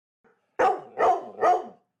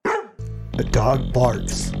A dog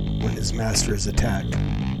barks when his master is attacked.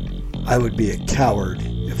 I would be a coward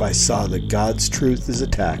if I saw that God's truth is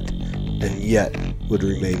attacked and yet would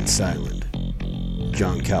remain silent.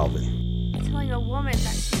 John Calvin. Telling a woman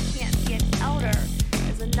that she can't be an elder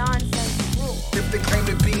is a nonsense rule. If they claim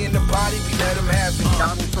to be in the body, we let them have it.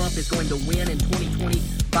 Donald Trump is going to win in 2020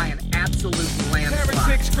 by an absolute landslide.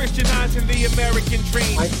 Heretics Christianizing the American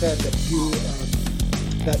dream. I said that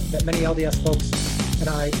that many LDS folks and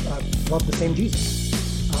I love the same Jesus.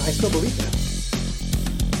 I still believe that.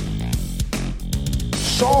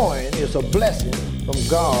 Sowing is a blessing from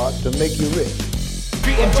God to make you rich.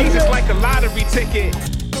 Treating Jesus like a lottery ticket.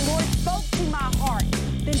 The Lord spoke to my heart.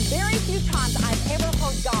 Been very few times I've ever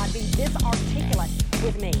heard God be this articulate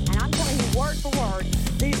with me. And I'm telling you word for word,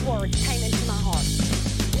 these words came into my heart.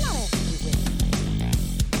 I'm not asking you with me.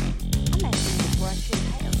 I'm asking you to brush your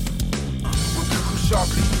hair.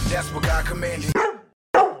 Sharply, that's what God commanded.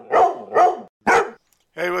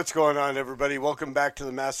 Hey, what's going on, everybody? Welcome back to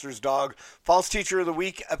the Master's Dog False Teacher of the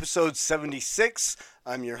Week, episode 76.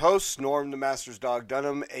 I'm your host, Norm the Master's Dog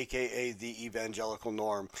Dunham, a.k.a. the Evangelical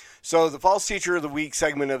Norm. So the False Teacher of the Week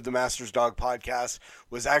segment of the Master's Dog podcast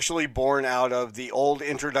was actually born out of the old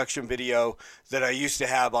introduction video that I used to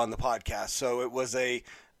have on the podcast. So it was a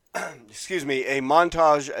a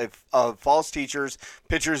montage of false teachers,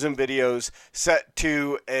 pictures, and videos set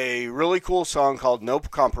to a really cool song called No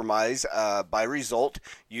Compromise by Result,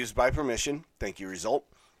 used by permission. Thank you, Result.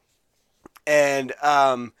 And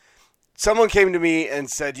someone came to me and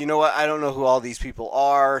said, you know what, I don't know who all these people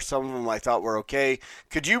are. Some of them I thought were okay.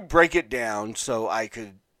 Could you break it down so I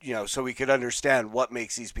could, so we could understand what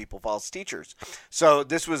makes these people false teachers? So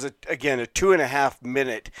this was, again, a 2.5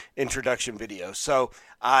 minute introduction video. So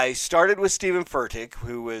I started with Stephen Furtick,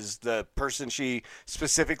 who was the person she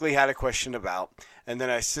specifically had a question about. And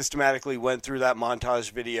then I systematically went through that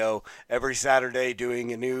montage video every Saturday,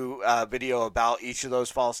 doing a new video about each of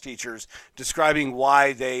those false teachers, describing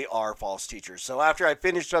why they are false teachers. So after I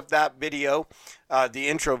finished up that video, the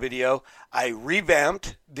intro video, I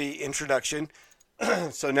revamped the introduction.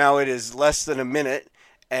 So now it is less than a minute,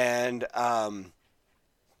 and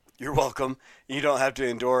you're welcome. You don't have to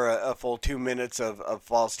endure a full 2 minutes of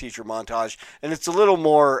false teacher montage. And it's a little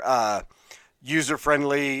more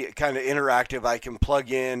user-friendly, kind of interactive. I can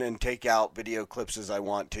plug in and take out video clips as I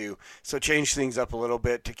want to. So change things up a little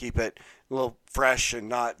bit to keep it a little fresh and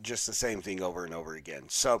not just the same thing over and over again.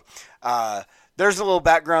 So there's a little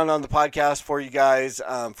background on the podcast for you guys.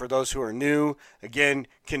 For those who are new, again,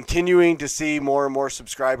 continuing to see more and more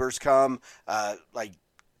subscribers come, like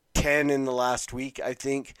 10 in the last week, I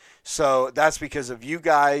think. So that's because of you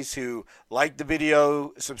guys who like the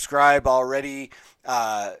video, subscribe already,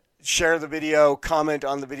 share the video, comment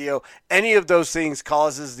on the video. Any of those things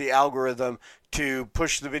causes the algorithm to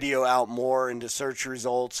push the video out more into search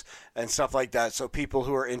results and stuff like that. So people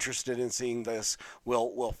who are interested in seeing this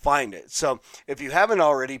will find it. So if you haven't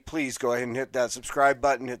already, please go ahead and hit that subscribe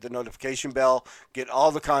button, hit the notification bell, get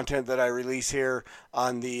all the content that I release here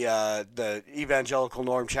on the Evangelical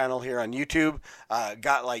Norm channel here on YouTube.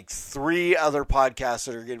 Got like 3 other podcasts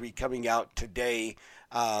that are going to be coming out today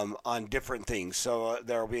on different things. So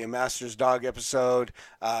there will be a Master's Dog episode,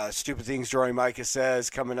 Stupid Things Jory Micah Says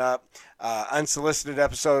coming up, unsolicited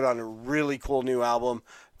episode on a really cool new album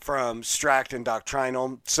from Stract and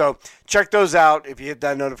Doctrinal. So check those out. If you hit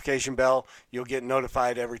that notification bell, you'll get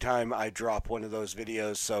notified every time I drop one of those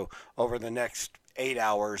videos. So over the next 8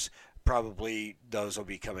 hours, probably those will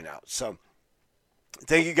be coming out. So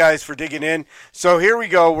thank you guys for digging in. So here we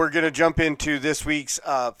go. We're going to jump into this week's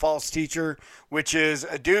false teacher, which is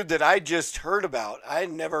a dude that I just heard about. I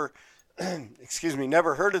had never,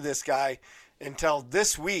 never heard of this guy until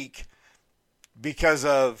this week because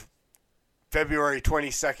of February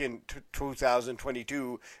 22nd,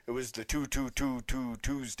 2022. It was the 222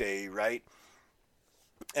 Tuesday, right?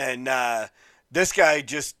 And this guy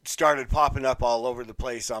just started popping up all over the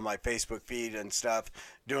place on my Facebook feed and stuff,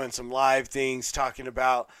 doing some live things, talking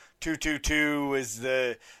about 222 is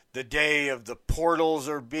the day of the portals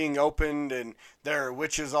are being opened, and there are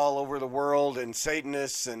witches all over the world and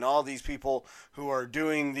Satanists and all these people who are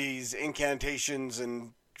doing these incantations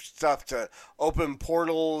and stuff to open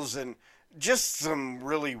portals, and just some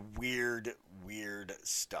really weird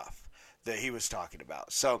stuff that he was talking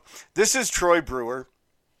about. So this is Troy Brewer.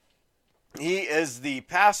 He is the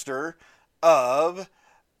pastor of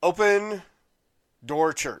Open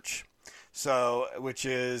Door Church, so which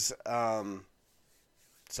is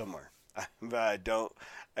somewhere. I don't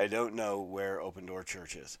know where Open Door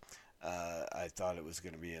Church is. I thought it was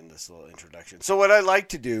going to be in this little introduction. So what I like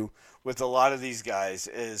to do with a lot of these guys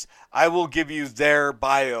is I will give you their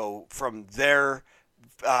bio from their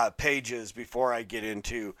pages before I get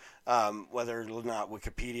into whether or not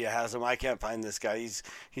Wikipedia has him. I can't find this guy.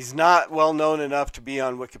 He's not well known enough to be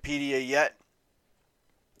on Wikipedia yet.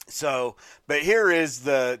 So, but here is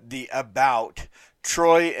the about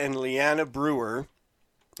Troy and Leanna Brewer,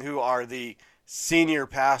 who are the senior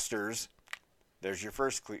pastors. There's your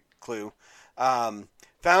first clue.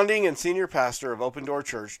 Founding and senior pastor of Open Door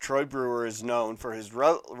Church, Troy Brewer is known for his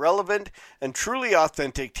relevant and truly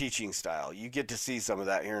authentic teaching style. You get to see some of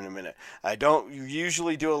that here in a minute. I don't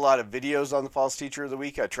usually do a lot of videos on the False Teacher of the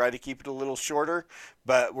Week. I try to keep it a little shorter,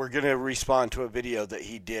 but we're going to respond to a video that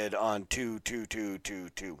he did on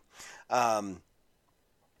 2/2/2/2/2.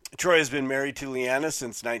 Troy has been married to Leanna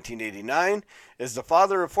since 1989, is the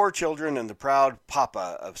father of 4 children, and the proud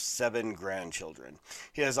papa of 7 grandchildren.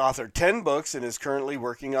 He has authored 10 books and is currently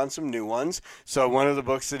working on some new ones. So one of the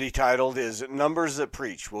books that he titled is Numbers That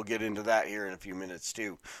Preach. We'll get into that here in a few minutes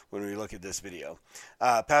too when we look at this video.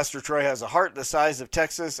 Pastor Troy has a heart the size of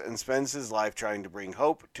Texas and spends his life trying to bring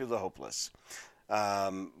hope to the hopeless.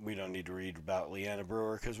 We don't need to read about Leanna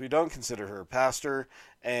Brewer because we don't consider her a pastor,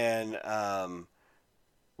 and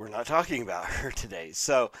we're not talking about her today.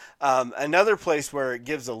 So another place where it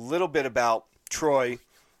gives a little bit about Troy,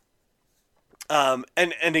 and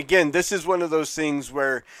again, this is one of those things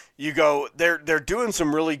where you go, they're doing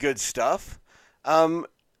some really good stuff,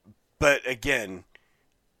 but again,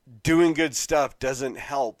 doing good stuff doesn't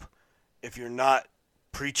help if you're not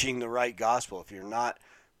preaching the right gospel, if you're not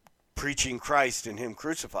preaching Christ and Him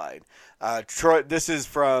crucified. Troy, this is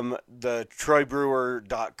from the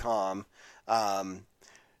TroyBrewer.com.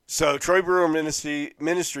 So Troy Brewer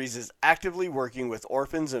Ministries is actively working with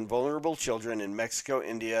orphans and vulnerable children in Mexico,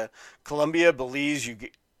 India, Colombia, Belize,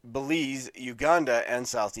 Uganda, and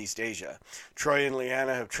Southeast Asia. Troy and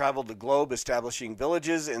Leanna have traveled the globe establishing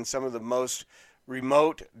villages in some of the most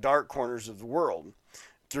remote, dark corners of the world.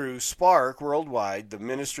 Through Spark Worldwide, the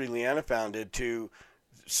ministry Leanna founded to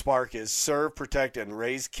Spark is serve, protect, and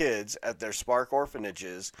raise kids at their Spark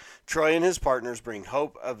orphanages. Troy and his partners bring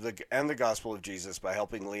hope and the gospel of Jesus by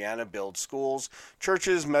helping Leanna build schools,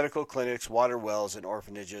 churches, medical clinics, water wells, and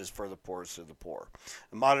orphanages for the poorest of the poor.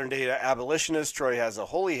 A modern-day abolitionist, Troy has a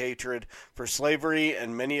holy hatred for slavery,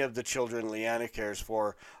 and many of the children Leanna cares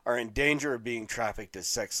for are in danger of being trafficked as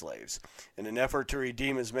sex slaves. In an effort to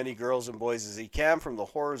redeem as many girls and boys as he can from the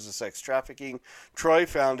horrors of sex trafficking, Troy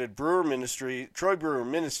founded Troy Brewer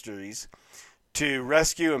Ministries to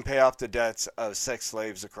rescue and pay off the debts of sex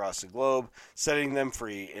slaves across the globe, setting them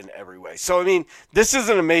free in every way. So, I mean, this is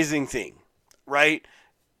an amazing thing, right?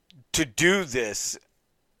 To do this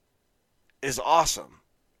is awesome.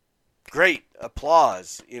 Great.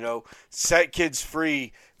 Applause. Set kids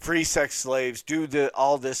free, free sex slaves, do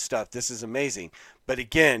all this stuff. This is amazing. But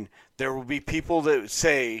again, there will be people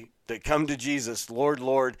that come to Jesus, Lord,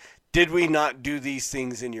 Lord, did we not do these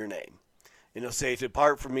things in your name? Say,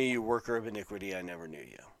 depart from me, you worker of iniquity, I never knew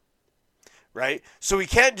you. Right? So we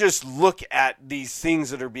can't just look at these things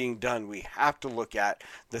that are being done. We have to look at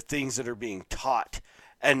the things that are being taught.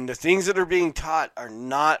 And the things that are being taught are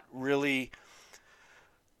not really...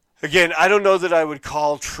 Again, I don't know that I would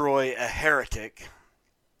call Troy a heretic.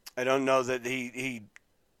 I don't know that he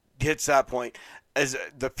hits that point. As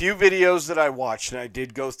the few videos that I watched, and I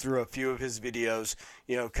did go through a few of his videos,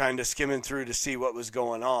 kind of skimming through to see what was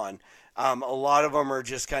going on. A lot of them are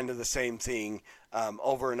just kind of the same thing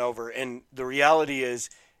over and over. And the reality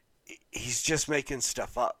is he's just making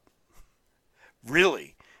stuff up.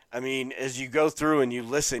 Really. I mean, as you go through and you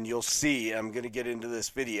listen, you'll see. I'm going to get into this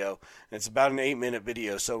video. It's about an 8-minute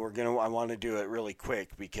video, so I want to do it really quick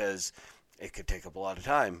because it could take up a lot of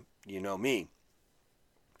time. You know me.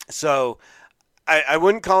 So I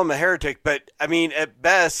wouldn't call him a heretic, but I mean, at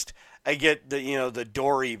best, I get the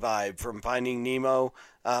Dory vibe from Finding Nemo.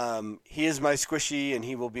 He is my squishy, and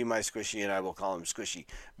he will be my squishy, and I will call him squishy.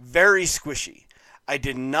 Very squishy. I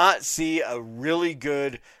did not see a really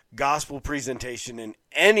good gospel presentation in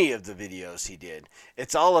any of the videos he did.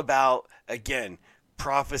 It's all about, again,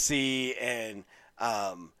 prophecy and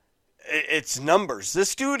it's numbers.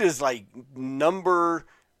 This dude is like number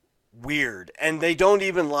weird, and they don't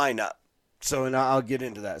even line up. So, and I'll get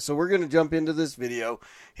into that. So we're going to jump into this video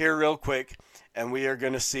here real quick, and we are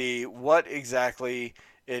going to see what exactly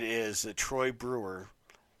it is that Troy Brewer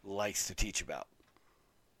likes to teach about.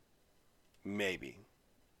 Maybe.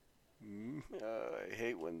 I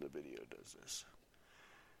hate when the video does this.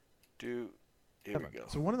 Here we go.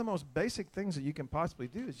 So one of the most basic things that you can possibly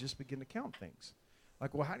do is just begin to count things.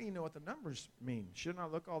 Like, well, how do you know what the numbers mean? Shouldn't I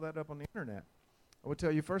look all that up on the internet? I would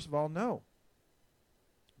tell you, first of all, no.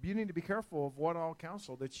 You need to be careful of what all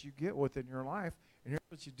counsel that you get within your life. And here's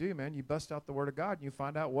what you do, man. You bust out the Word of God and you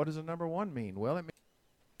find out, what does the number 1 mean? Well, it means...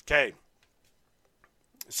 Okay.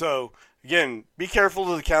 So, again, be careful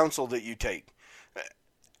of the counsel that you take.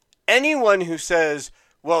 Anyone who says,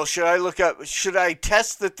 well, should I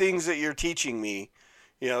test the things that you're teaching me?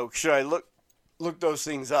 Should I look those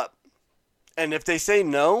things up? And if they say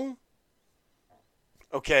no,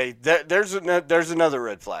 okay, there's another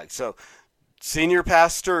red flag. So, senior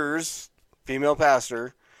pastors, female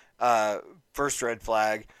pastor, first red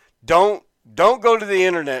flag, don't go to the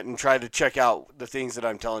internet and try to check out the things that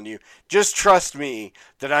I'm telling you. Just trust me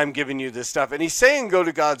that I'm giving you this stuff. And he's saying go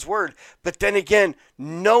to God's word, but then again,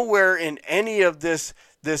 nowhere in any of this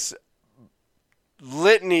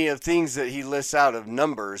litany of things that he lists out of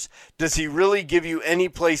numbers does he really give you any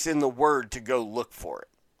place in the word to go look for it.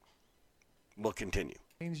 We'll continue.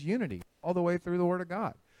 It means unity all the way through the Word of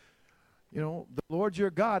God. The Lord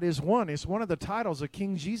your God is one. It's one of the titles of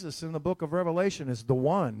King Jesus in the book of Revelation is the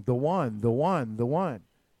one, the one, the one, the one.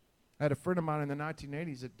 I had a friend of mine in the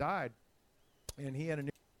 1980s that died, and he had a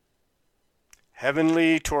new...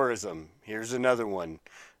 Heavenly tourism. Here's another one.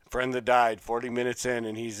 A friend that died 40 minutes in,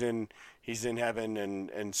 and he's in heaven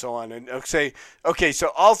and so on. And okay,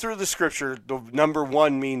 so all through the scripture, the number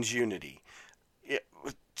 1 means unity.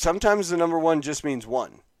 Sometimes the number 1 just means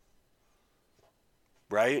one.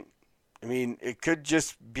 Right? I mean, it could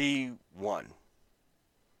just be 1.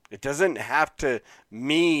 It doesn't have to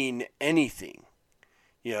mean anything.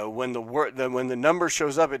 When the number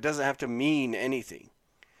shows up, it doesn't have to mean anything.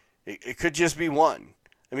 It could just be 1.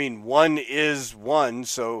 I mean, 1 is 1,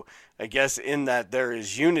 so I guess in that there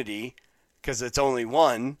is unity because it's only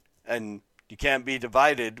 1, and you can't be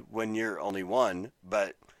divided when you're only 1.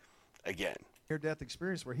 But again, near-death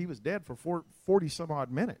experience where he was dead for 40 some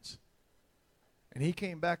odd minutes. And he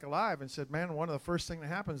came back alive and said, man, one of the first things that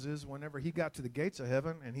happens is whenever he got to the gates of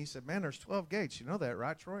heaven, and he said, man, there's 12 gates. You know that,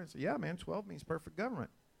 right, Troy? I said, yeah, man, 12 means perfect government.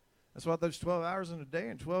 That's why there's 12 hours in a day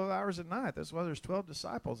and 12 hours at night. That's why there's 12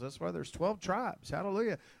 disciples. That's why there's 12 tribes.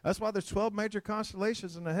 Hallelujah. That's why there's 12 major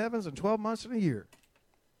constellations in the heavens and 12 months in a year.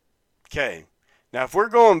 Okay. Now, if we're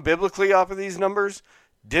going biblically off of these numbers,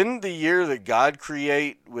 didn't the year that God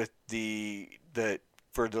create with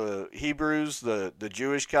for the Hebrews, the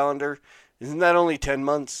Jewish calendar, isn't that only 10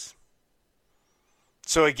 months?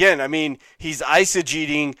 So again, I mean, he's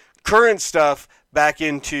eisegeting current stuff back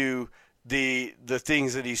into the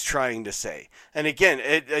things that he's trying to say. And again,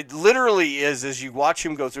 it literally is, as you watch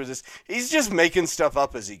him go through this, he's just making stuff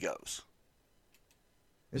up as he goes.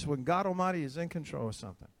 It's when God Almighty is in control of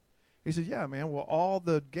something. He says, yeah, man, well, all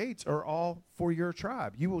the gates are all for your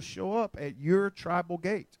tribe. You will show up at your tribal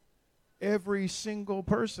gate. Every single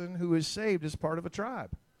person who is saved is part of a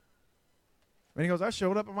tribe. And he goes, I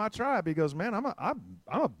showed up at my tribe. He goes, man, I'm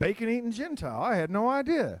a bacon-eating Gentile. I had no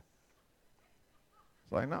idea.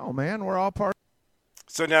 It's like, no, man, we're all part.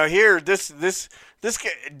 So now here,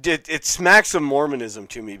 it smacks of Mormonism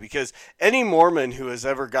to me, because any Mormon who has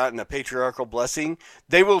ever gotten a patriarchal blessing,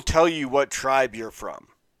 they will tell you what tribe you're from.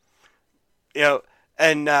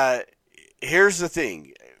 And here's the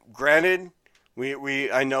thing. Granted,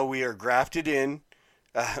 I know we are grafted in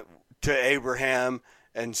to Abraham,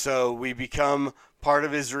 and so we become part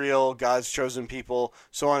of Israel, God's chosen people,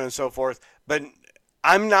 so on and so forth. But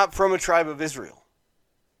I'm not from a tribe of Israel.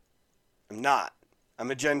 I'm not.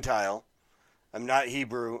 I'm a Gentile. I'm not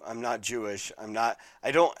Hebrew. I'm not Jewish.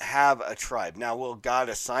 I don't have a tribe. Now, will God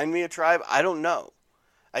assign me a tribe? I don't know.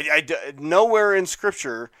 Nowhere in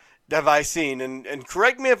Scripture have I seen, and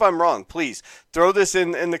correct me if I'm wrong, please throw this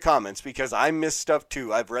in the comments, because I miss stuff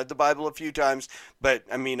too. I've read the Bible a few times, but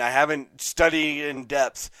I mean, I haven't studied in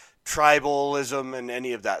depth tribalism and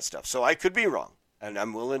any of that stuff. So I could be wrong, and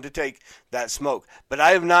I'm willing to take that smoke. But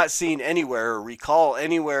I have not seen anywhere or recall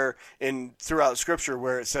anywhere throughout Scripture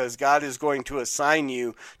where it says God is going to assign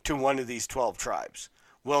you to one of these 12 tribes.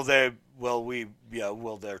 Will their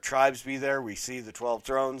tribes be there? We see the 12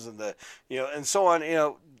 thrones and and so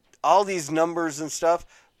on, all these numbers and stuff,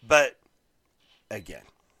 but again,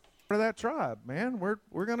 for that tribe, man, we're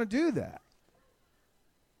going to do that.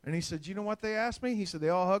 And he said, you know what they asked me? He said, they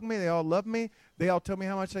all hug me, they all love me, they all tell me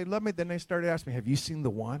how much they love me. Then they started asking me, have you seen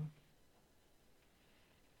the one?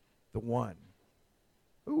 The one.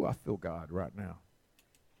 Ooh, I feel God right now.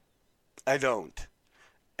 I don't.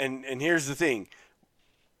 And here's the thing.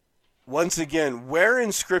 Once again, where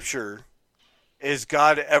in Scripture is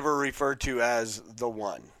God ever referred to as the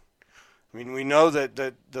one? I mean, we know that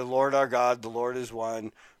the Lord our God, the Lord is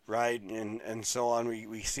one, right? And so on.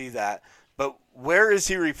 We see that. but where is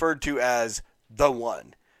he referred to as the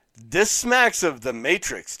one? This smacks of the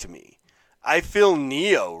Matrix to me. I feel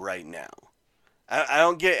Neo right now. I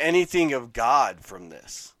don't get anything of God from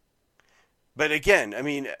this. But again, I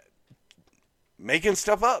mean, making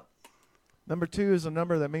stuff up. Number 2 is a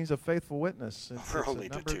number that means a faithful witness. It's We're a only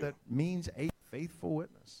to number 2. that means a faithful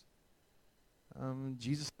witness.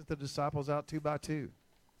 Jesus sent the disciples out 2 by 2.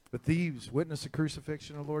 The thieves witnessed the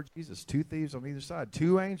crucifixion of the Lord Jesus. 2 thieves on either side.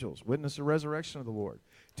 2 angels witnessed the resurrection of the Lord.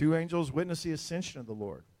 2 angels witnessed the ascension of the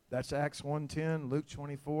Lord. That's Acts 1:10, Luke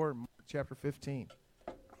 24, Mark chapter 15.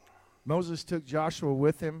 Moses took Joshua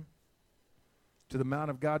with him to the Mount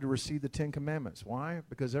of God to receive the 10 Commandments. Why?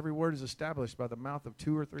 Because every word is established by the mouth of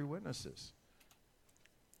 2 or 3 witnesses.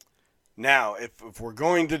 Now, if we're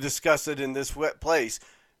going to discuss it in this place,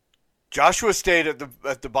 Joshua stayed at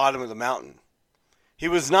the bottom of the mountain. He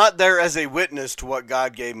was not there as a witness to what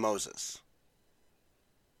God gave Moses.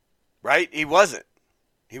 Right? He wasn't.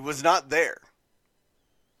 He was not there.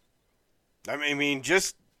 I mean,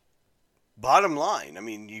 just bottom line. I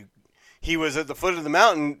mean, he was at the foot of the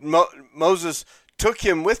mountain. Moses took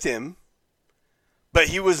him with him, but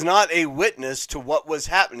he was not a witness to what was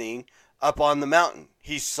happening up on the mountain.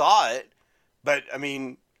 He saw it, but I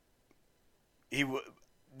mean, he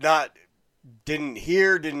didn't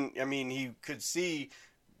hear, he could see,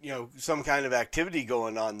 some kind of activity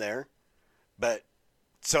going on there, but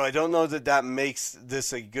so I don't know that makes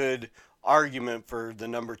this a good argument for the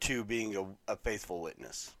number 2 being a faithful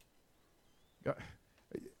witness.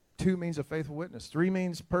 2 means a faithful witness. 3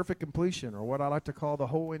 means perfect completion, or what I like to call the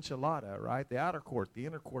whole enchilada, right? The outer court, the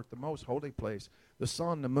inner court, the most holy place, the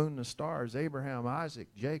sun, the moon, the stars, Abraham,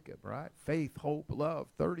 Isaac, Jacob, right? Faith, hope, love,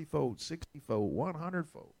 30-fold, 60-fold,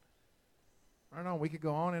 100-fold. Right on. We could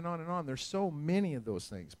go on and on and on. There's so many of those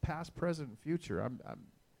things, past, present, and future.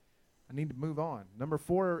 I need to move on. Number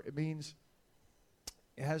 4, it means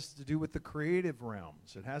it has to do with the creative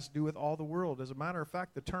realms. It has to do with all the world. As a matter of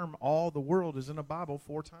fact, the term all the world is in the Bible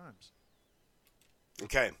 4 times.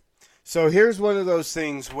 Okay. So here's one of those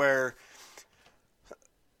things where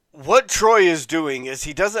what Troy is doing is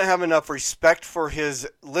he doesn't have enough respect for his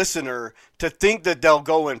listener to think that they'll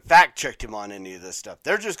go and fact check him on any of this stuff.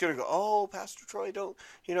 They're just going to go, "Oh, Pastor Troy,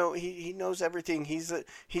 he knows everything.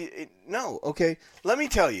 No, okay. Let me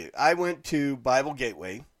tell you, I went to Bible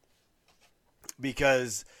Gateway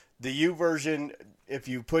because the U version, if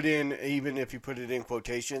you put it in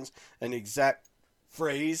quotations, an exact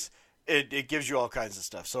phrase, it gives you all kinds of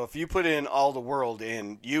stuff. So if you put in all the world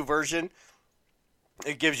in U version,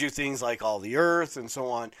 it gives you things like all the earth and so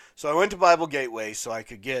on. So I went to Bible Gateway so I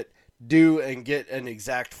could get an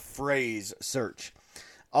exact phrase search.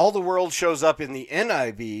 All the world shows up in the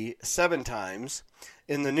NIV 7 times,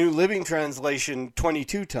 in the New Living Translation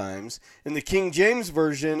 22 times, in the King James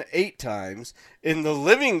Version 8 times, in the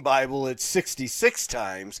Living Bible it's 66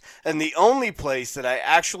 times, and the only place that I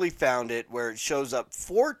actually found it where it shows up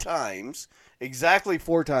 4 times, exactly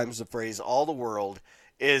 4 times the phrase all the world,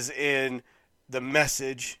 is in the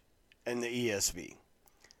Message and the ESV.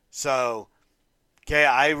 So, okay,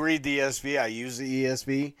 I read the ESV, I use the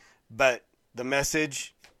ESV, but the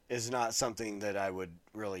Message is not something that I would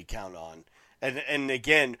really count on. And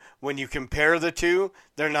again, when you compare the two,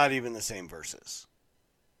 they're not even the same verses.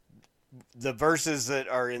 The verses that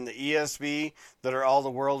are in the ESV that are all the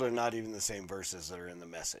world are not even the same verses that are in the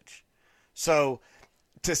Message. So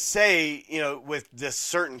to say, with this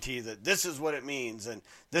certainty that this is what it means and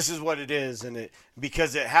this is what it is, and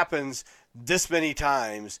because it happens this many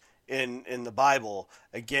times in the Bible,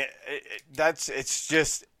 again, that's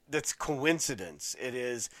coincidence.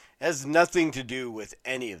 It has nothing to do with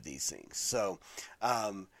any of these things. So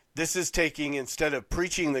this is taking, instead of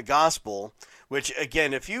preaching the gospel, which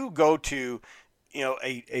again, if you go to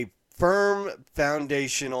a firm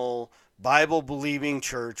foundational Bible believing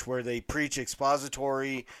church where they preach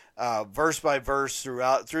expository verse by verse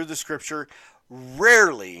through the scripture,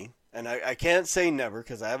 rarely, and I can't say never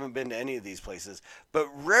because I haven't been to any of these places, but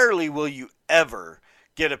rarely will you ever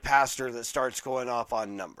get a pastor that starts going off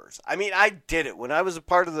on numbers. I mean, I did it when I was a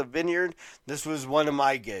part of the Vineyard. This was one of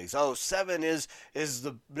my gigs. 7 is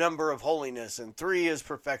the number of holiness, and 3 is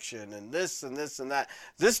perfection, and this and this and that.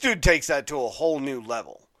 This dude takes that to a whole new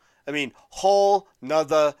level. I mean, whole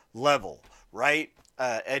nother level, right?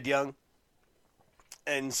 Ed Young.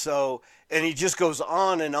 And he just goes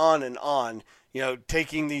on and on and on,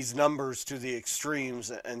 taking these numbers to the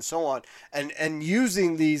extremes and so on, and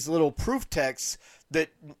using these little proof texts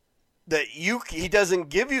that he doesn't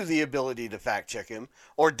give you the ability to fact check him,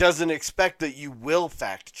 or doesn't expect that you will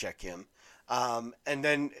fact check him.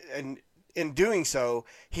 And in doing so,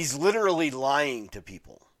 he's literally lying to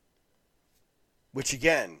people. which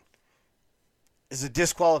again is a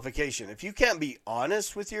disqualification. If you can't be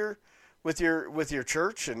honest with your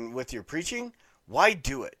church and with your preaching, why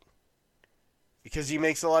do it? Because he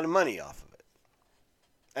makes a lot of money off of it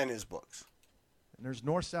and his books. And there's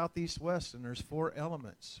north, south, east, west, and there's 4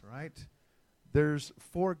 elements, right? There's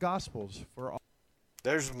 4 gospels for all.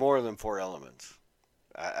 There's more than 4 elements.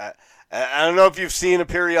 I don't know if you've seen a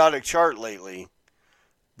periodic chart lately,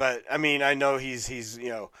 but I mean, I know he's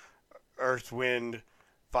earth, wind,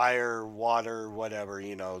 fire, water, whatever,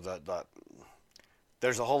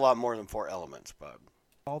 there's a whole lot more than 4 elements, Bob.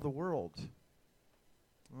 All the world.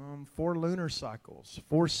 4 lunar cycles,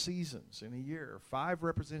 4 seasons in a year. 5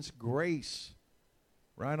 represents grace.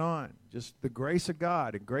 Right on. Just the grace of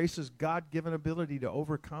God. And grace is God-given ability to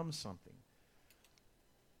overcome something.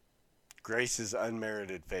 Grace is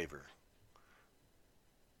unmerited favor.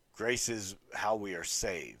 Grace is how we are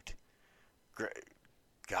saved.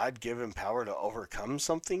 God-given power to overcome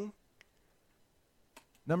something?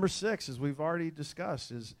 Number 6, as we've already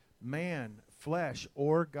discussed, is man, flesh,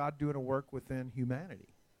 or God doing a work within humanity.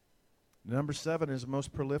 Number 7 is the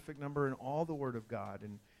most prolific number in all the Word of God,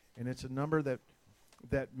 and it's a number that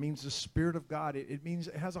means the Spirit of God. It means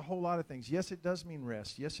it has a whole lot of things. Yes, it does mean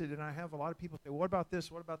rest. Yes, and I have a lot of people say, what about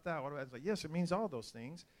this? What about that? What about that? Like, yes, it means all those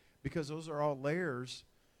things because those are all layers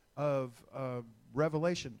of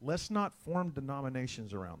revelation. Let's not form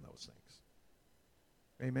denominations around those things.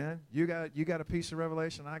 Amen. You got a piece of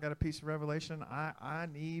revelation. I got a piece of revelation. I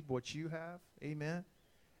need what you have. Amen.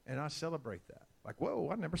 And I celebrate that. Like, whoa,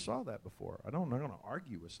 I never saw that before. I'm not going to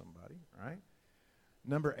argue with somebody, right?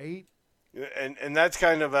 Number 8. And that's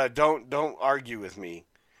kind of a don't argue with me,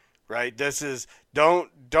 right? This is don't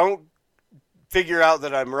figure out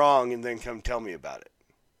that I'm wrong and then come tell me about it.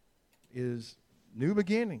 Is new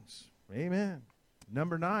beginnings. Amen.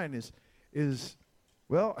 Number 9 is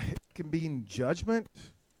well, it can mean judgment.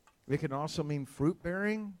 It can also mean fruit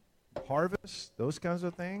bearing, harvest, those kinds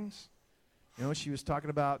of things. She was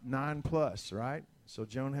talking about 9+, right? So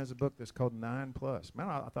Joan has a book that's called 9+. Man,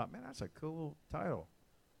 I thought, man, that's a cool title.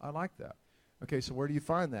 I like that. Okay, so where do you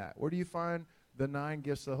find that? Where do you find the 9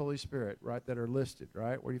 gifts of the Holy Spirit, right, that are listed,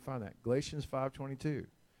 right? Where do you find that? Galatians 5:22.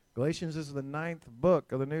 Galatians is the 9th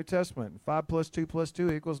book of the New Testament. 5 + 2 +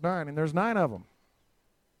 2 = 9, and there's 9 of them.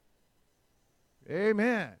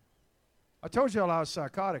 Amen. I told y'all I was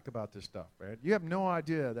psychotic about this stuff, man. You have no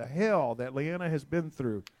idea the hell that Leanna has been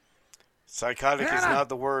through. Psychotic is not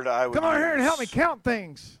the word I would use. Come on here and help me count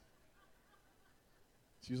things.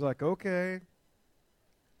 She's like, okay.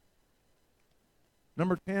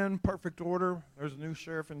 Number 10, perfect order. There's a new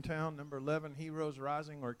sheriff in town. Number 11, heroes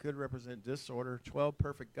rising, or it could represent disorder. 12,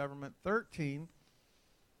 perfect government. 13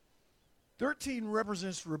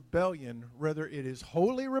 represents rebellion, whether it is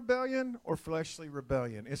holy rebellion or fleshly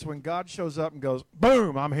rebellion. It's when God shows up and goes,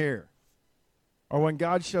 boom, I'm here. Or when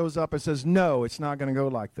God shows up and says, no, it's not going to go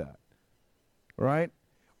like that. Right?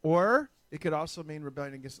 Or it could also mean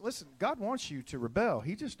rebellion against. Listen, God wants you to rebel.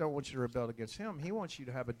 He just don't want you to rebel against him. He wants you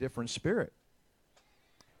to have a different spirit.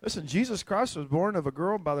 Listen, Jesus Christ was born of a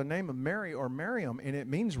girl by the name of Mary or Miriam, and it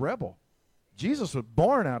means rebel. Jesus was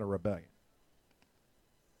born out of rebellion.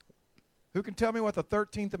 Who can tell me what the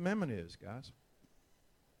 13th Amendment is, guys?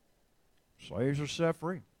 Slaves are set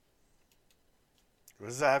free. What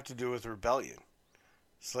does that have to do with rebellion?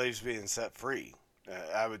 Slaves being set free.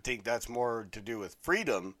 I would think that's more to do with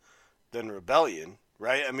freedom than rebellion,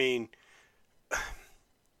 right? I mean,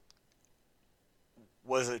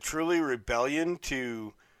 was it truly rebellion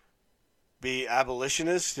to be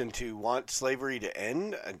abolitionist and to want slavery to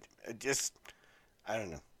end? I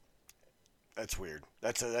don't know. That's weird.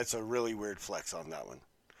 That's a really weird flex on that one.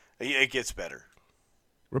 It gets better.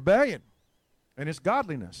 Rebellion, and it's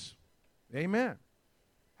godliness. Amen.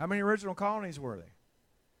 How many original colonies were they?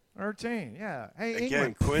 13, yeah. Hey, again,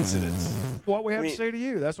 England. Coincidence. What we have to say to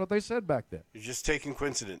you. That's what they said back then. You're just taking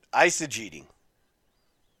coincidence. Eisegeting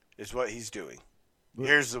is what he's doing.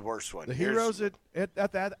 Here's the worst one. The heroes at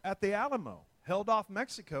the Alamo held off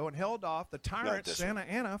Mexico and held off the tyrant Santa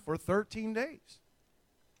Anna for 13 days.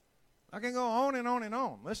 I can go on and on and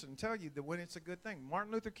on. Listen, tell you that when it's a good thing.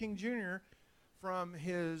 Martin Luther King Jr. from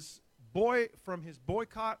his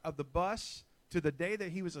boycott of the bus to the day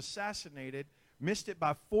that he was assassinated, missed it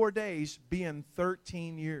by 4 days, being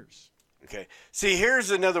 13 years. Okay. See, here's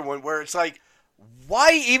another one where it's like,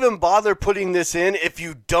 why even bother putting this in if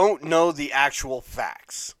you don't know the actual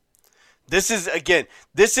facts? This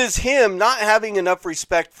is him not having enough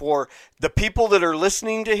respect for the people that are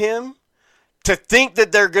listening to him to think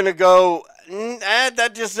that they're going to go,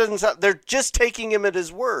 that just doesn't sound, they're just taking him at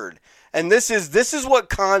his word. And this is what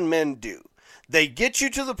con men do. They get you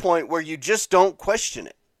to the point where you just don't question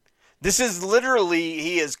it. This is literally,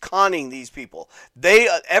 he is conning these people.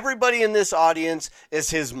 Everybody in this audience is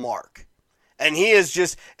his mark. And he is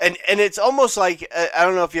just, and it's almost like, I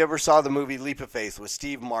don't know if you ever saw the movie Leap of Faith with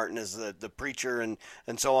Steve Martin as the preacher and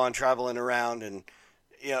so on, traveling around. And,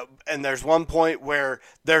 and there's one point where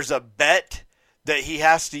there's a bet that he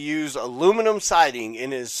has to use aluminum siding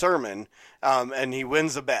in his sermon, and he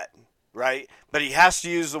wins the bet, right? But he has to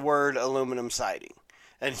use the word aluminum siding.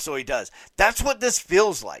 And so he does. That's what this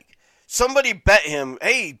feels like. Somebody bet him,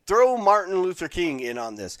 hey, throw Martin Luther King in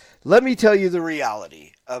on this. Let me tell you the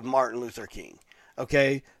reality of Martin Luther King,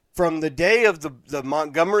 okay? From the day of the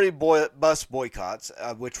Montgomery bus boycotts,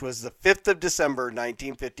 which was the 5th of December,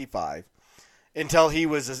 1955, until he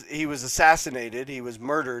was assassinated, he was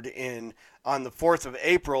murdered on the 4th of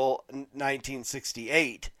April,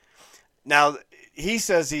 1968. Now, he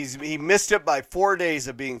says he missed it by 4 days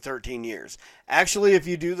of being 13 years. Actually, if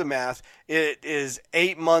you do the math, it is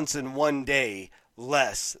 8 months and 1 day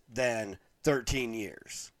less than 13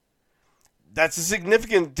 years. That's a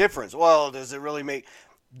significant difference. Well, does it really make...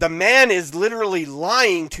 The man is literally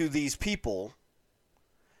lying to these people,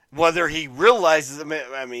 whether he realizes...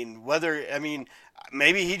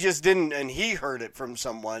 maybe he just didn't, and he heard it from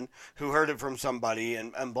someone who heard it from somebody,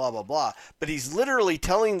 and blah, blah, blah. But he's literally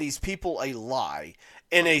telling these people a lie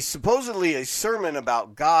in supposedly a sermon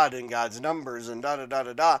about God and God's numbers and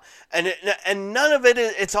da-da-da-da-da. And none of it,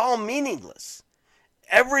 it's all meaningless.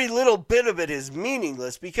 Every little bit of it is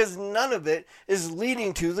meaningless because none of it is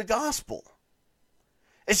leading to the gospel.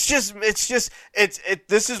 This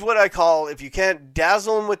is what I call, if you can't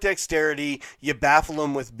dazzle them with dexterity, you baffle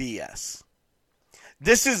them with BS.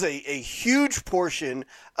 This is a huge portion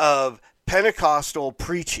of Pentecostal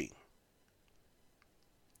preaching,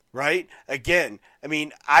 right? Again,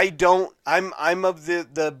 I'm of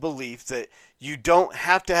the belief that you don't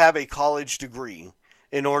have to have a college degree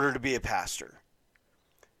in order to be a pastor.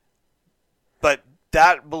 But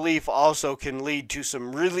that belief also can lead to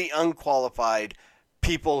some really unqualified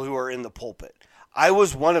people who are in the pulpit. I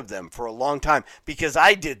was one of them for a long time because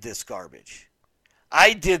I did this garbage.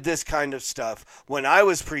 I did this kind of stuff when I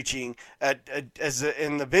was preaching in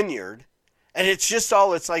the vineyard, and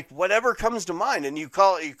it's like whatever comes to mind, and you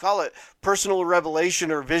call it personal revelation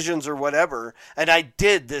or visions or whatever, and I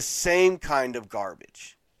did this same kind of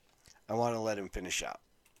garbage. I want to let him finish out.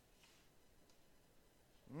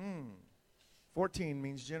 14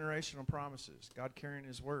 means generational promises, God carrying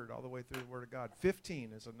his word all the way through the word of God.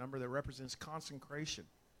 15 is a number that represents consecration.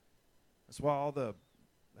 That's why all the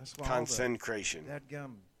consecration.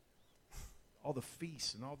 All the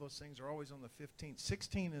feasts and all those things are always on the 15th.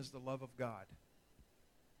 16 is the love of God.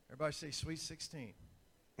 Everybody say sweet 16.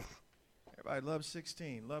 Everybody loves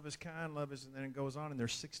 16. Love is kind, and then it goes on, and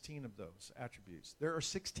there's 16 of those attributes. There are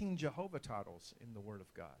 16 Jehovah titles in the Word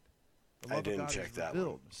of God. The love I didn't of God check is that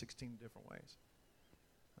revealed one. in 16 different ways.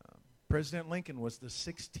 President Lincoln was the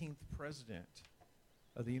 16th president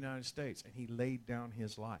of the United States, and he laid down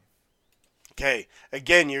his life. Okay,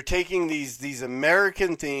 again, you're taking these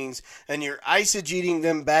American things and you're eisegeting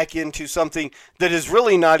them back into something that is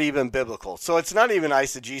really not even biblical. So it's not even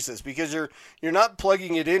eisegesis because you're not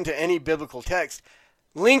plugging it into any biblical text.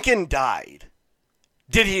 Lincoln died.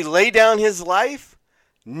 Did he lay down his life?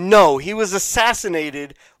 No, he was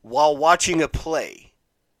assassinated while watching a play.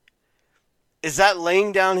 Is that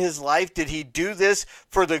laying down his life? Did he do this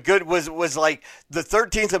for the good? Was like the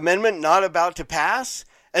 13th Amendment not about to pass?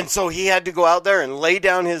 And so he had to go out there and lay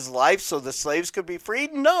down his life so the slaves could be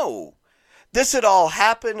freed? No. This had all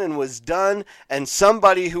happened and was done, and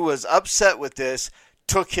somebody who was upset with this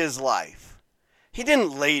took his life. He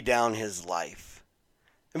didn't lay down his life.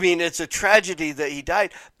 I mean, it's a tragedy that he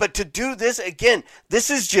died. But to do this, again, this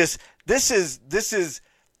is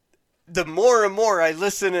the more and more I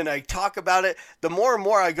listen and I talk about it, the more and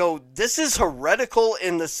more I go, this is heretical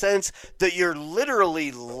in the sense that you're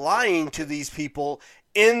literally lying to these people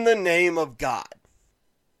in the name of God.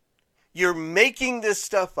 You're making this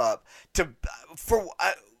stuff up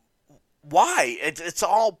why? It's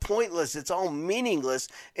all pointless. It's all meaningless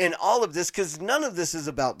in all of this because none of this is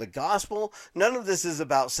about the gospel. None of this is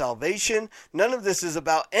about salvation. None of this is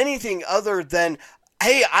about anything other than,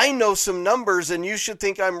 hey, I know some numbers and you should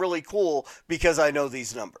think I'm really cool because I know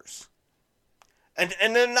these numbers. And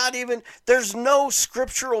they're not even, there's no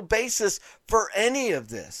scriptural basis for any of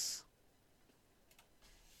this.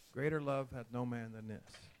 Greater love hath no man than this.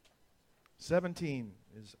 17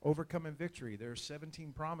 is overcoming victory. There are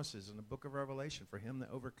 17 promises in the book of Revelation for him that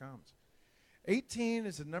overcomes. 18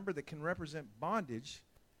 is a number that can represent bondage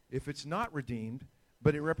if it's not redeemed,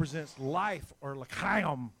 but it represents life or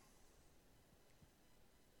l'chaim.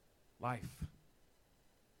 life.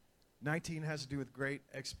 19 has to do with great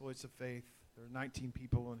exploits of faith. There are 19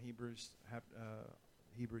 people in Hebrews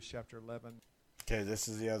chapter 11. Okay, this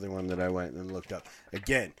is the other one that I went and looked up.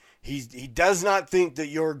 Again, he does not think that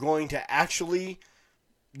you're going to actually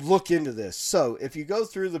look into this. So if you go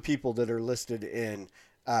through the people that are listed in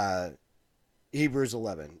Hebrews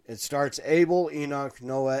 11, it starts Abel, Enoch,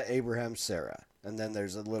 Noah, Abraham, Sarah. And then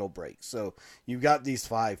there's a little break. So you've got these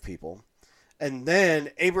 5 people. And then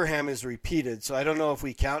Abraham is repeated. So I don't know if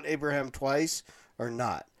we count Abraham twice or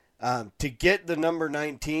not. To get the number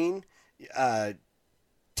 19,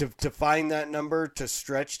 to find that number, to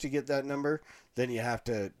stretch to get that number, then you have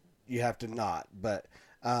to not. But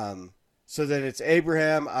so then it's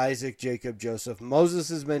Abraham, Isaac, Jacob, Joseph. Moses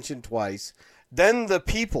is mentioned twice. Then the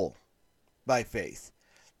people by faith.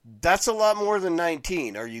 That's a lot more than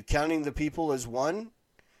 19. Are you counting the people as one?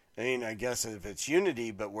 I mean, I guess if it's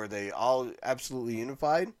unity, but were they all absolutely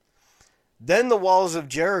unified? Then the walls of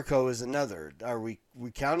Jericho is another. Are we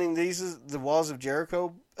counting these as the walls of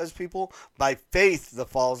Jericho as people? By faith,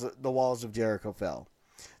 the walls of Jericho fell.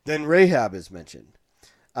 Then Rahab is mentioned.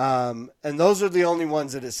 And those are the only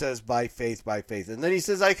ones that it says by faith, by faith. And then he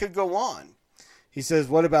says, I could go on. He says,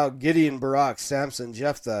 what about Gideon, Barak, Samson,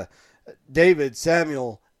 Jephthah, David,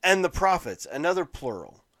 Samuel, and the prophets? Another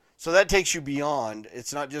plural. So that takes you beyond.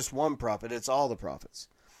 It's not just one prophet, it's all the prophets.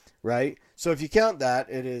 Right? So if you count that,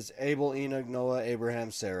 it is Abel, Enoch, Noah,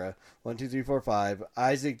 Abraham, Sarah. 1, 2, 3, 4, 5.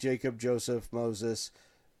 Isaac, Jacob, Joseph, Moses,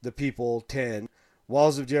 the people, 10.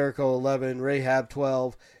 Walls of Jericho, 11. Rahab,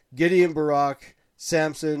 12. Gideon, Barak,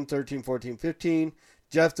 Samson, 13, 14, 15.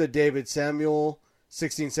 Jephthah, David, Samuel,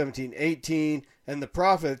 16, 17, 18. And the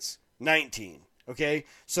prophets, 19. Okay?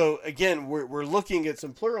 So again, we're looking at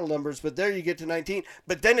some plural numbers, but there you get to 19.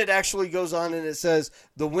 But then it actually goes on and it says,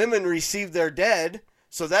 the women received their dead.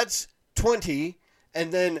 So that's 20,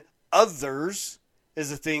 and then others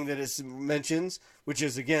is a thing that it mentions, which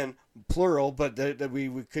is, again, plural, but that we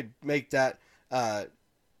could make that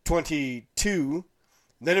 22.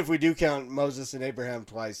 Then if we do count Moses and Abraham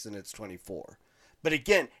twice, then it's 24. But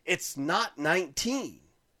again, it's not 19.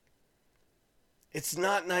 It's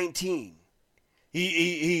not 19.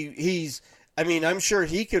 He's... I mean, I'm sure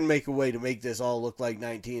he can make a way to make this all look like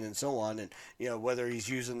 19 and so on. And, you know, whether he's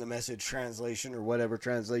using the Message translation or whatever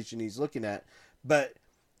translation he's looking at. But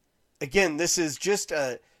again, this is just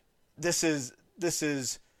this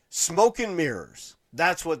is smoke and mirrors.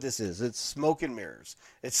 That's what this is. It's smoke and mirrors.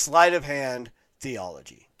 It's sleight of hand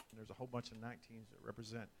theology. There's a whole bunch of 19s that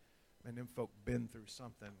represent, and them folk been through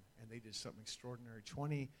something and they did something extraordinary.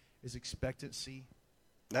 20 is expectancy.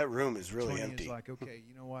 That room is really 20 empty. is like, okay,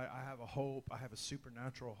 you know what? I have a hope. I have a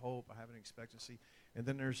supernatural hope. I have an expectancy. And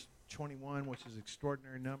then there's 21, which is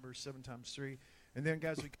extraordinary number, 7 times 3. And then,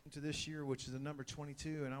 guys, we come to this year, which is the number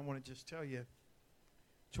 22. And I want to just tell you,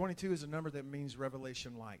 22 is a number that means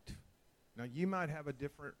revelation light. Now, you might have a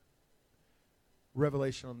different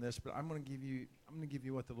revelation on this, but I'm going to give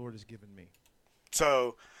you what the Lord has given me.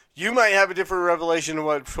 So you might have a different revelation of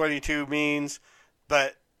what 22 means,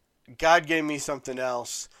 but God gave me something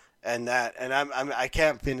else, and I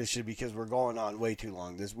can't finish it because we're going on way too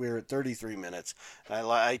long. We're at 33 minutes.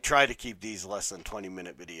 I try to keep these less than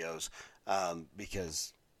 20-minute videos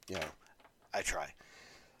because, you know, I try.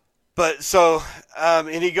 But so,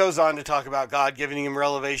 and he goes on to talk about God giving him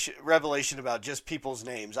revelation about just people's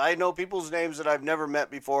names. I know people's names that I've never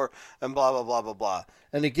met before, and blah, blah, blah, blah, blah.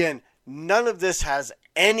 And again, none of this has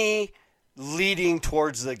any leading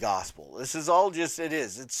towards the gospel. This is all just,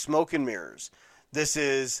 it's smoke and mirrors. This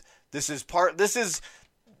is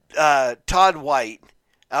Todd White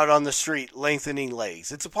out on the street lengthening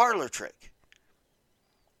legs. It's a parlor trick.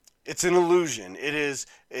 It's an illusion.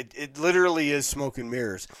 It literally is smoke and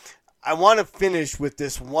mirrors. I want to finish with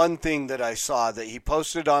this one thing that I saw that he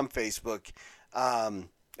posted on Facebook,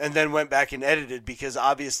 and then went back and edited because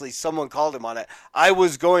obviously someone called him on it. I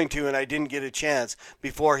was going to, and I didn't get a chance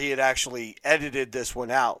before he had actually edited this one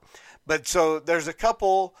out. But so there's a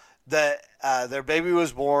couple that their baby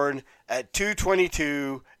was born at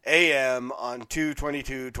 2:22 a.m. on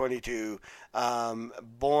 2/22/22,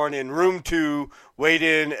 born in room 2, weighed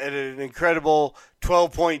in at an incredible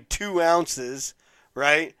 12.2 ounces,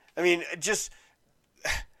 right? I mean, just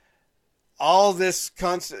all this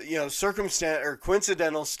constant, circumstance or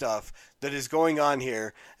coincidental stuff that is going on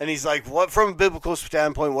here. And he's like, what, from a biblical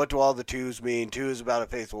standpoint, what do all the twos mean? 2 is about a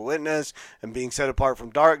faithful witness and being set apart from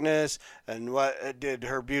darkness. And what did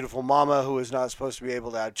her beautiful mama, who was not supposed to be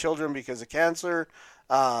able to have children because of cancer,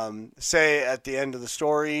 say at the end of the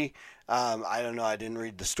story? I don't know. I didn't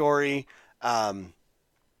read the story.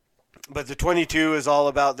 But the 22 is all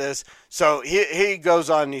about this. So he goes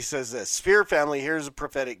on and he says this. Sphere family, here's a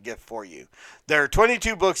prophetic gift for you. There are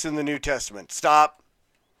 22 books in the New Testament. Stop.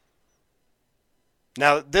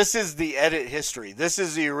 Now, this is the edit history. This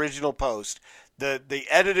is the original post. The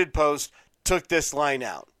edited post took this line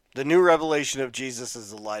out. The new revelation of Jesus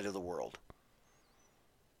is the light of the world.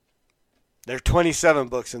 There are 27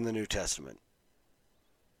 books in the New Testament.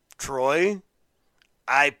 Troy,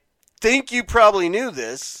 I think you probably knew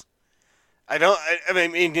this. I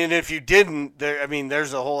mean, and if you didn't,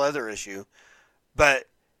 there's a whole other issue. But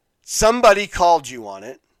somebody called you on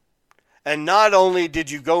it. And not only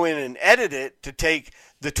did you go in and edit it to take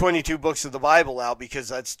the 22 books of the Bible out, because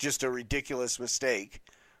that's just a ridiculous mistake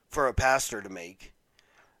for a pastor to make,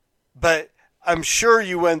 but I'm sure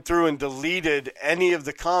you went through and deleted any of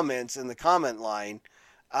the comments in the comment line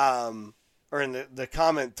or in the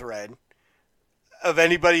comment thread of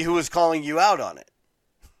anybody who was calling you out on it.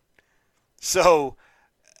 So,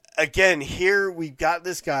 again, here we've got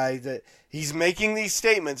this guy that he's making these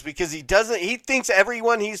statements because he thinks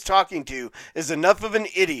everyone he's talking to is enough of an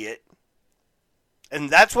idiot. And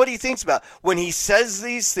that's what he thinks about. When he says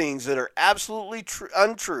these things that are absolutely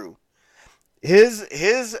untrue,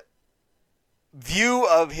 his view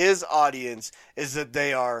of his audience is that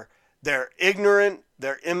they're ignorant,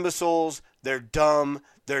 they're imbeciles, they're dumb,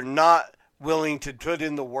 they're not willing to put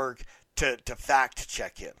in the work to fact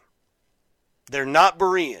check him. They're not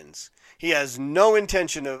Bereans. He has no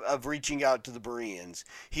intention of reaching out to the Bereans.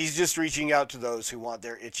 He's just reaching out to those who want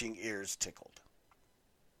their itching ears tickled.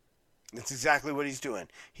 That's exactly what he's doing.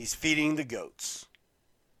 He's feeding the goats.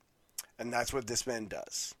 And that's what this man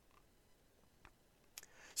does.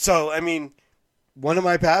 So, I mean, one of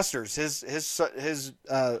my pastors, his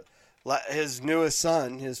newest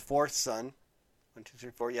son, his fourth son, 1, 2,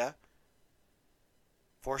 3, 4, yeah,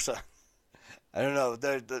 4 sons. I don't know.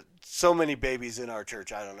 There's so many babies in our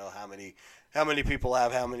church. I don't know how many people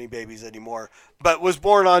have how many babies anymore. But was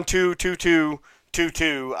born on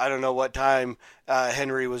 2/22/22. I don't know what time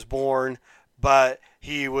Henry was born, but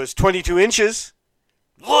he was 22 inches.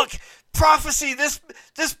 Look, prophecy.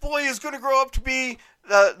 This boy is going to grow up to be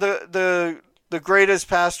the greatest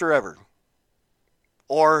pastor ever.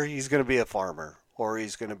 Or he's going to be a farmer, or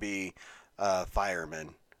he's going to be a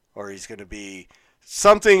fireman, or he's going to be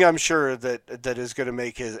something, I'm sure, that is going to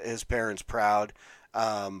make his parents proud.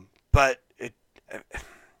 But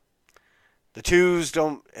the twos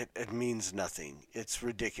don't, it means nothing. It's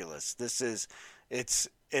ridiculous.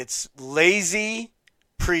 It's lazy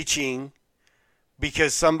preaching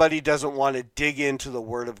because somebody doesn't want to dig into the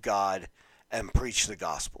Word of God and preach the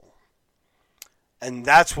gospel. And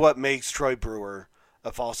that's what makes Troy Brewer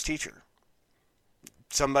a false teacher.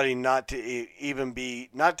 Somebody not to even be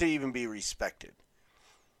respected.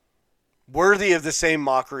 Worthy of the same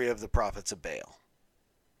mockery of the prophets of Baal.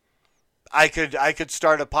 I could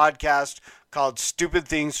start a podcast called Stupid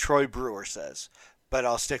Things Troy Brewer Says, but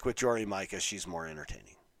I'll stick with Jory Micah. She's more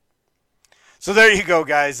entertaining. So there you go,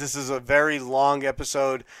 guys. This is a very long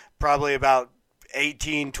episode, probably about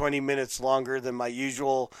 18, 20 minutes longer than my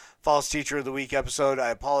usual False Teacher of the Week episode. I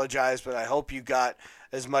apologize, but I hope you got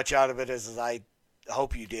as much out of it as I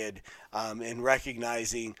hope you did in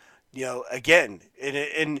recognizing, again,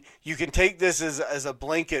 and you can take this as a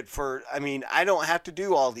blanket for, I don't have to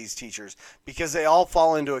do all these teachers because they all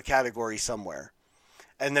fall into a category somewhere.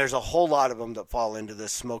 And there's a whole lot of them that fall into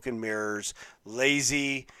this smoke and mirrors,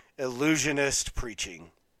 lazy, illusionist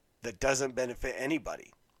preaching that doesn't benefit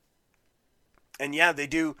anybody. And yeah, they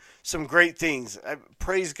do some great things. I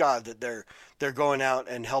praise God that they're going out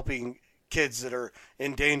and helping kids that are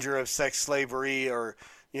in danger of sex slavery or,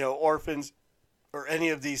 orphans or any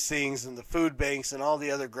of these things, and the food banks and all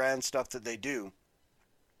the other grand stuff that they do.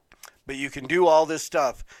 But you can do all this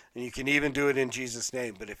stuff, and you can even do it in Jesus'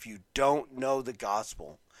 name. But if you don't know the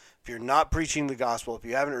gospel, if you're not preaching the gospel, if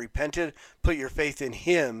you haven't repented, put your faith in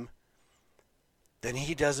Him, then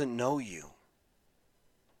He doesn't know you.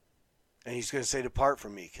 And He's going to say, depart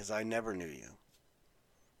from me, because I never knew you.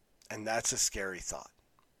 And that's a scary thought.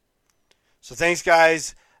 So thanks,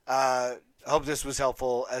 guys. I hope this was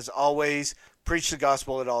helpful. As always, preach the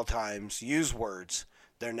gospel at all times. Use words.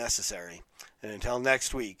 They're necessary. And until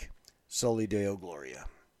next week, Soli Deo Gloria.